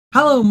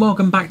Hello and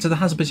welcome back to the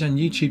Hazzabhajan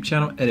YouTube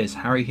channel. It is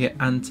Harry here,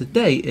 and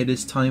today it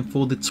is time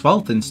for the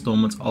 12th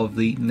installment of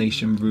the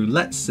Nation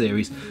Roulette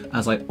series.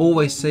 As I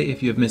always say,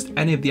 if you have missed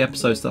any of the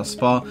episodes thus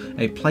far,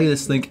 a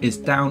playlist link is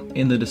down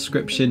in the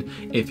description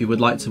if you would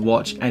like to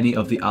watch any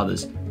of the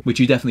others, which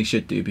you definitely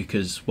should do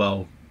because,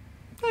 well,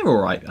 they're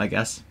alright, I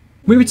guess.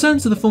 We return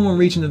to the former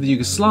region of the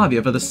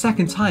Yugoslavia for the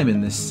second time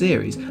in this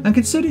series, and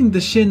considering the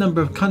sheer number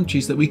of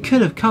countries that we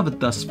could have covered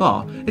thus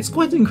far, it's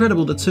quite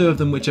incredible the two of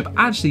them which have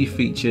actually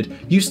featured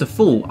used to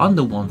fall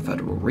under one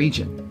federal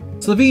region.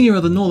 Slovenia are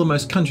the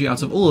northernmost country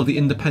out of all of the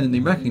independently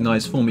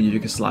recognised former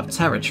Yugoslav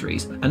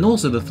territories, and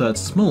also the third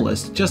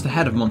smallest, just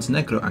ahead of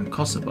Montenegro and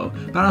Kosovo,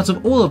 but out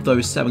of all of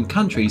those 7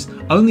 countries,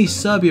 only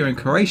Serbia and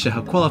Croatia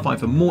have qualified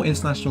for more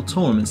international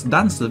tournaments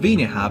than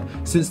Slovenia have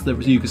since the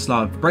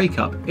Yugoslav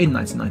breakup in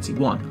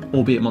 1991,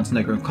 albeit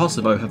Montenegro and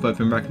Kosovo have both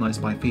been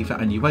recognised by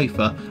FIFA and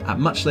UEFA at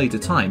much later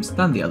times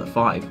than the other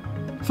 5.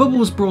 Football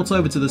was brought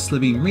over to the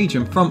Slovene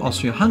region from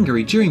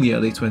Austria-Hungary during the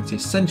early 20th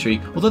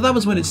century, although that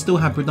was when it still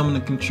had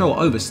predominant control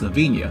over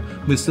Slovenia,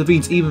 with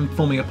Slovenes even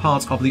forming a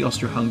part of the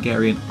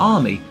Austro-Hungarian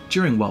army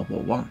during World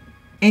War I.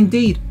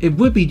 Indeed, it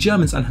would be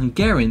Germans and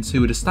Hungarians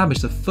who would establish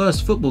the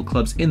first football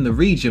clubs in the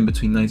region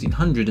between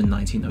 1900 and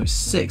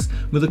 1906,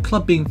 with the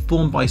club being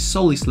formed by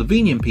solely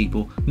Slovenian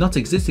people, not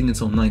existing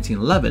until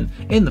 1911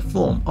 in the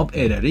form of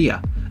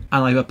Erreria,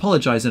 and I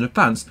apologise in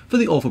advance for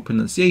the awful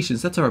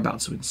pronunciations that are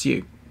about to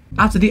ensue.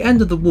 After the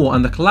end of the war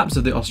and the collapse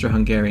of the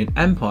Austro-Hungarian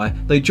Empire,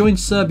 they joined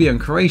Serbia and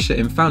Croatia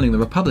in founding the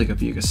Republic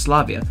of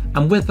Yugoslavia,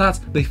 and with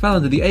that, they fell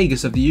under the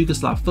aegis of the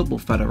Yugoslav Football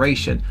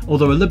Federation,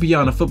 although a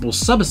Ljubljana Football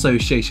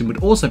Sub-Association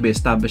would also be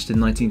established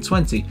in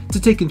 1920 to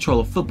take control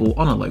of football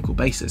on a local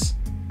basis.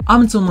 Up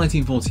until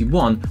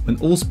 1941, when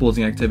all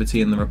sporting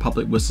activity in the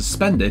Republic was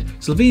suspended,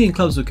 Slovenian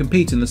clubs would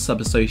compete in the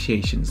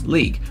Sub-Associations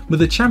League, with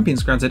the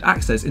champions granted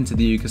access into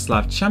the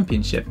Yugoslav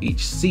Championship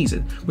each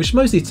season, which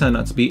mostly turned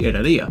out to be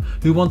Erreria,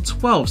 who won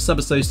 12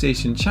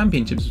 Sub-Association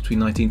Championships between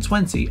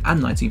 1920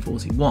 and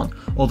 1941,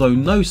 although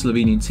no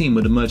Slovenian team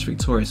would emerge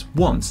victorious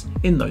once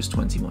in those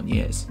 21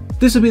 years.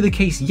 This would be the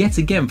case yet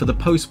again for the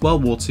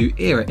post-World War II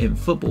era in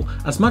football,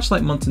 as much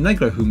like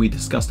Montenegro, whom we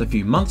discussed a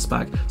few months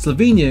back,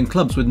 Slovenian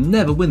clubs would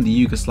never win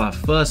the Yugoslav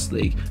First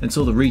League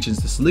until the region's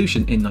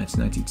dissolution in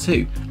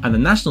 1992, and the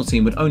national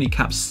team would only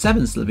cap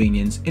 7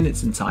 Slovenians in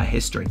its entire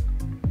history.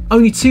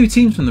 Only 2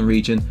 teams from the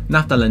region,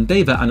 Nafta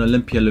Lendava and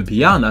Olimpija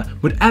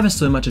Ljubljana, would ever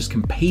so much as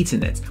compete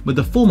in it, with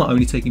the former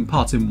only taking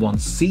part in one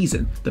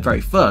season, the very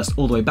first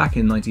all the way back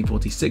in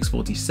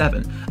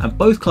 1946-47, and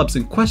both clubs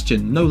in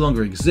question no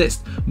longer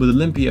exist, with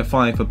Olimpija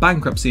filing for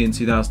bankruptcy in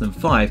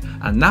 2005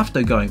 and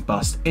Nafta going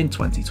bust in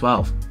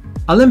 2012.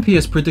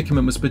 Olimpija's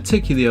predicament was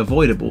particularly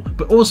avoidable,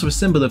 but also a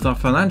symbol of the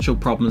financial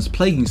problems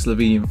plaguing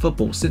Slovenian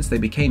football since they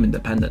became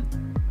independent.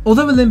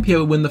 Although Olimpija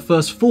would win the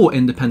first 4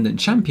 independent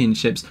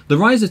championships, the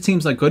rise of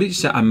teams like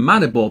Gorica and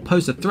Maribor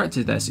posed a threat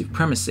to their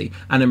supremacy,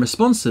 and in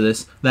response to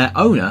this, their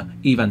owner,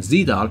 Ivan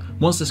Zidar,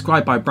 once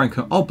described by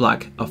Branko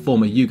Oblak, a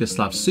former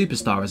Yugoslav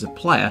superstar as a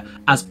player,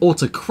 as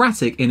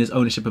autocratic in his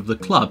ownership of the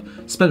club,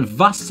 spent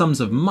vast sums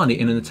of money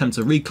in an attempt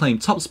to reclaim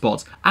top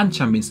spots and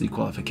Champions League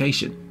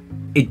qualification.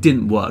 It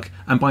didn't work,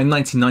 and by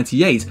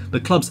 1998 the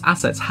club's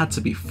assets had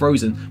to be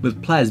frozen,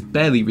 with players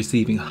barely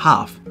receiving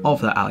half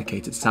of their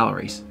allocated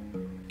salaries.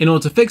 In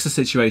order to fix the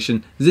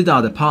situation,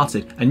 Zidar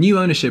departed, and new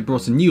ownership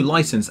brought a new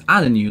license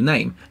and a new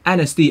name,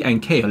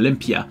 NSD-NK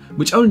Olimpija,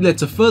 which only led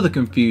to further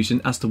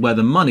confusion as to where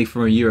the money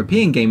for a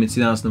European game in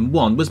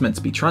 2001 was meant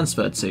to be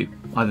transferred to,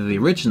 either the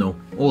original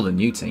or the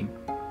new team.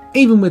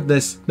 Even with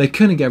this, they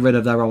couldn't get rid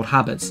of their old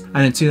habits,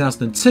 and in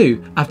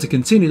 2002, after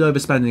continued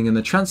overspending in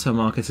the transfer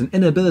market and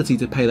inability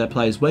to pay their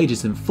players'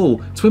 wages in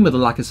full, twinned with a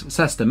lack of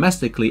success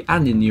domestically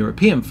and in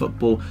European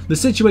football, the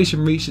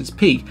situation reached its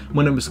peak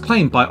when it was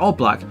claimed by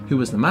Oblak, who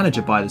was the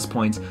manager by this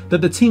point, that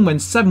the team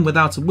went 7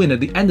 without a win at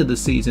the end of the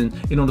season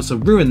in order to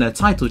ruin their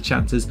title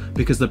chances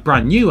because the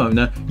brand new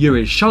owner,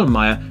 Jurij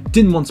Šolmajer,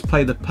 didn't want to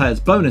pay the players'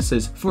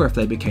 bonuses for if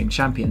they became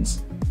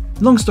champions.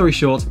 Long story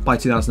short, by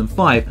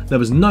 2005, there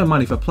was no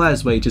money for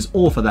players' wages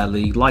or for their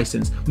league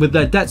licence, with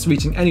their debts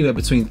reaching anywhere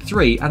between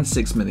 3 and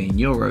 6 million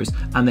euros,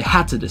 and they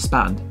had to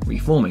disband,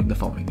 reforming the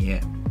following year.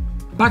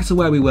 Back to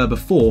where we were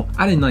before,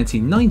 and in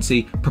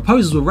 1990,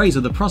 proposals were raised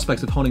with the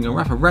prospect of holding a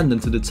referendum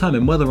to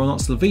determine whether or not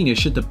Slovenia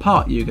should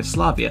depart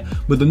Yugoslavia,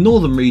 with the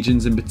northern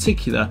regions in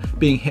particular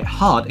being hit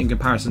hard in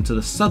comparison to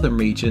the southern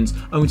regions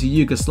owing to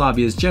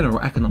Yugoslavia's general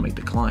economic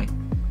decline.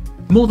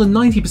 More than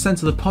 90%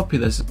 of the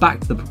populace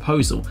backed the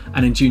proposal,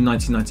 and in June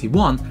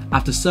 1991,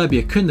 after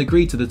Serbia couldn't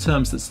agree to the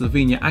terms that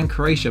Slovenia and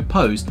Croatia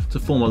posed to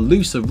form a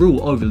looser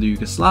rule over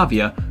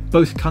Yugoslavia,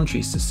 both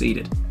countries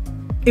seceded.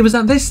 It was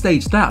at this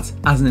stage that,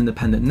 as an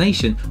independent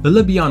nation, the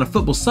Ljubljana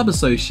Football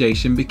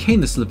Sub-Association became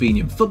the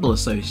Slovenian Football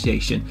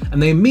Association,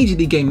 and they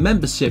immediately gained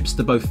memberships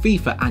to both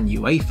FIFA and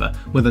UEFA,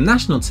 with the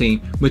national team,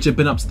 which had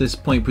been up to this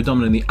point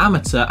predominantly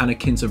amateur and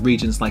akin to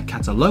regions like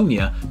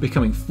Catalonia,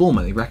 becoming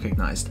formally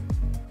recognised.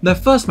 Their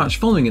first match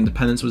following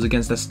independence was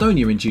against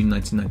Estonia in June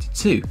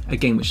 1992, a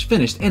game which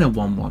finished in a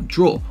 1-1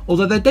 draw,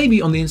 although their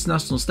debut on the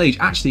international stage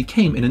actually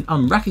came in an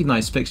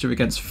unrecognised fixture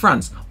against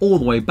France all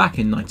the way back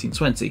in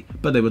 1920,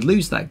 but they would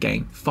lose that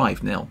game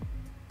 5-0.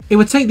 It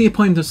would take the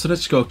appointment of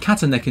Srečko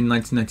Katanek in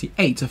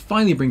 1998 to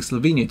finally bring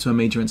Slovenia to a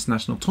major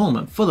international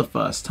tournament for the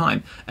first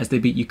time, as they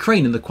beat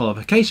Ukraine in the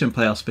qualification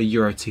playoffs for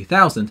Euro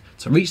 2000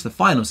 to reach the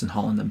finals in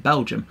Holland and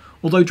Belgium.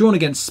 Although drawn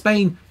against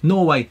Spain,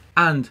 Norway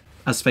and,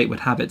 as fate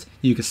would have it,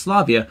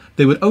 Yugoslavia,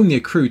 they would only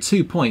accrue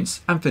 2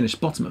 points and finish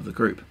bottom of the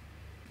group.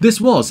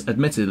 This was,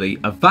 admittedly,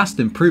 a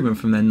vast improvement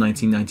from their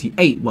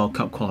 1998 World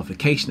Cup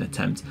qualification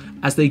attempt,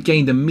 as they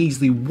gained a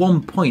measly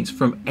 1 point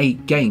from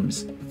 8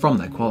 games from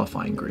their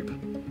qualifying group.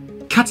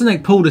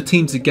 Katanek pulled a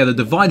team together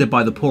divided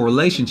by the poor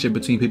relationship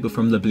between people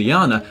from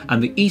Ljubljana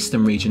and the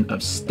eastern region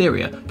of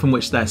Styria, from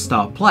which their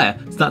star player,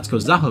 Zlatko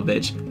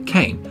Zahovic,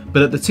 came,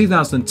 but at the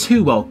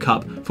 2002 World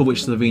Cup, for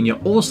which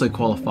Slovenia also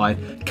qualified,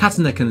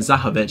 Katanek and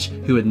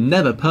Zahovic, who had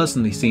never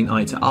personally seen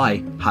eye to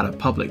eye, had a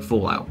public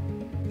fallout.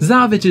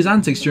 Zahovic's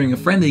antics during a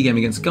friendly game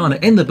against Ghana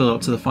in the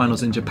build-up to the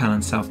finals in Japan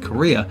and South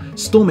Korea,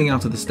 storming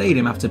out of the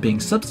stadium after being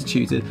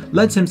substituted,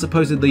 led to him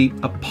supposedly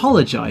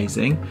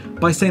apologising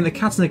by saying that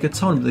Katanek had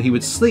told him that he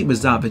would sleep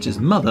with Zahovic's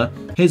mother,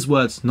 his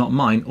words not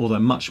mine, although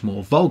much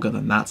more vulgar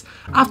than that,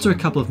 after a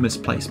couple of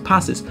misplaced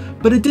passes,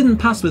 but it didn't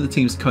pass with the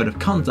team's code of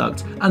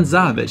conduct and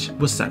Zahovic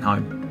was sent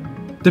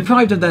home.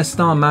 Deprived of their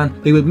star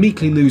man, they would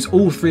meekly lose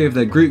all 3 of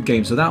their group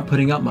games without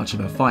putting up much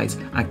of a fight,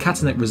 and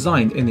Katanek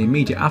resigned in the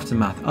immediate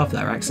aftermath of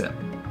their exit.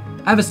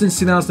 Ever since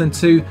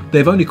 2002,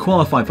 they've only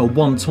qualified for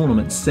 1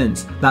 tournament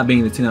since, that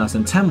being the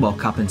 2010 World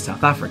Cup in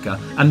South Africa,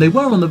 and they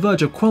were on the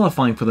verge of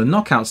qualifying for the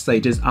knockout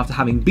stages after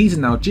having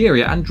beaten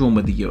Algeria and drawn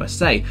with the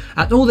USA,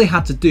 and all they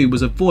had to do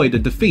was avoid a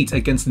defeat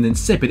against an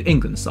insipid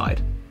England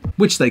side,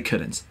 which they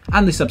couldn't,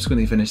 and they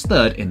subsequently finished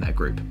 3rd in their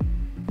group.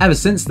 Ever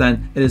since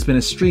then, it has been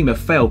a stream of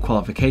failed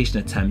qualification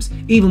attempts,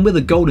 even with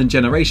a golden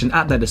generation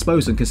at their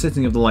disposal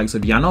consisting of the likes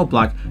of Jan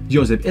Oblak,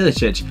 Josip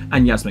Iličić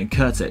and Jasmin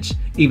Kurtic.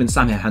 Even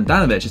Samir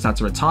Handanovic has had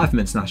to retire from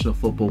international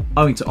football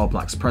owing to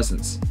Oblak's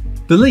presence.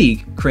 The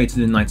league, created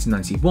in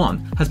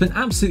 1991, has been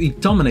absolutely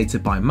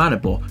dominated by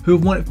Maribor, who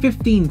have won it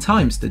 15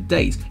 times to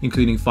date,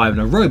 including 5 in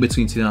a row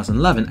between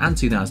 2011 and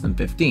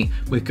 2015,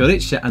 with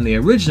Gorica and the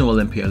original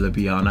Olimpia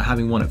Ljubljana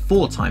having won it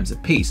 4 times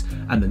apiece,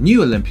 and the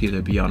new Olimpia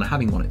Ljubljana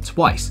having won it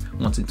twice,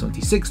 once in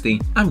 2016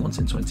 and once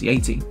in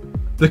 2018.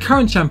 The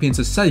current champions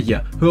are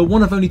Celje, who are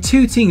one of only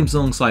 2 teams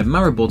alongside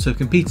Maribor to have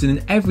competed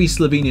in every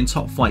Slovenian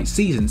top flight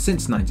season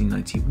since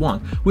 1991,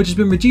 which has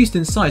been reduced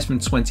in size from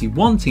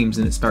 21 teams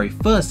in its very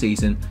first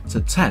season to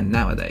 10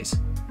 nowadays.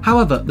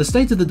 However, the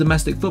state of the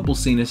domestic football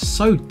scene is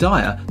so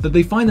dire that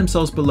they find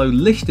themselves below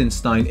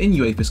Liechtenstein in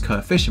UEFA's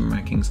coefficient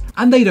rankings,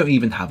 and they don't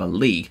even have a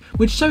league,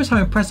 which shows how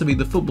impressively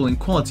the footballing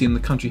quality in the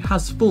country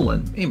has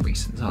fallen in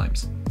recent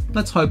times.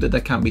 Let's hope that there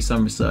can be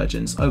some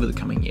resurgence over the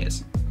coming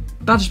years.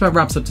 That just about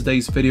wraps up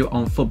today's video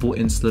on football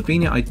in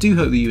Slovenia. I do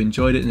hope that you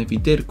enjoyed it, and if you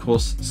did, of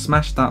course,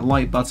 smash that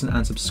like button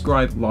and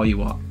subscribe while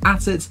you are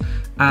at it,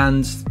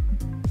 and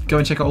go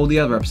and check out all the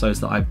other episodes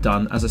that I've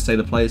done. As I say,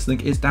 the playlist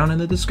link is down in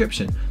the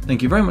description.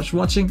 Thank you very much for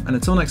watching, and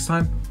until next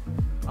time,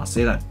 I'll see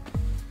you then.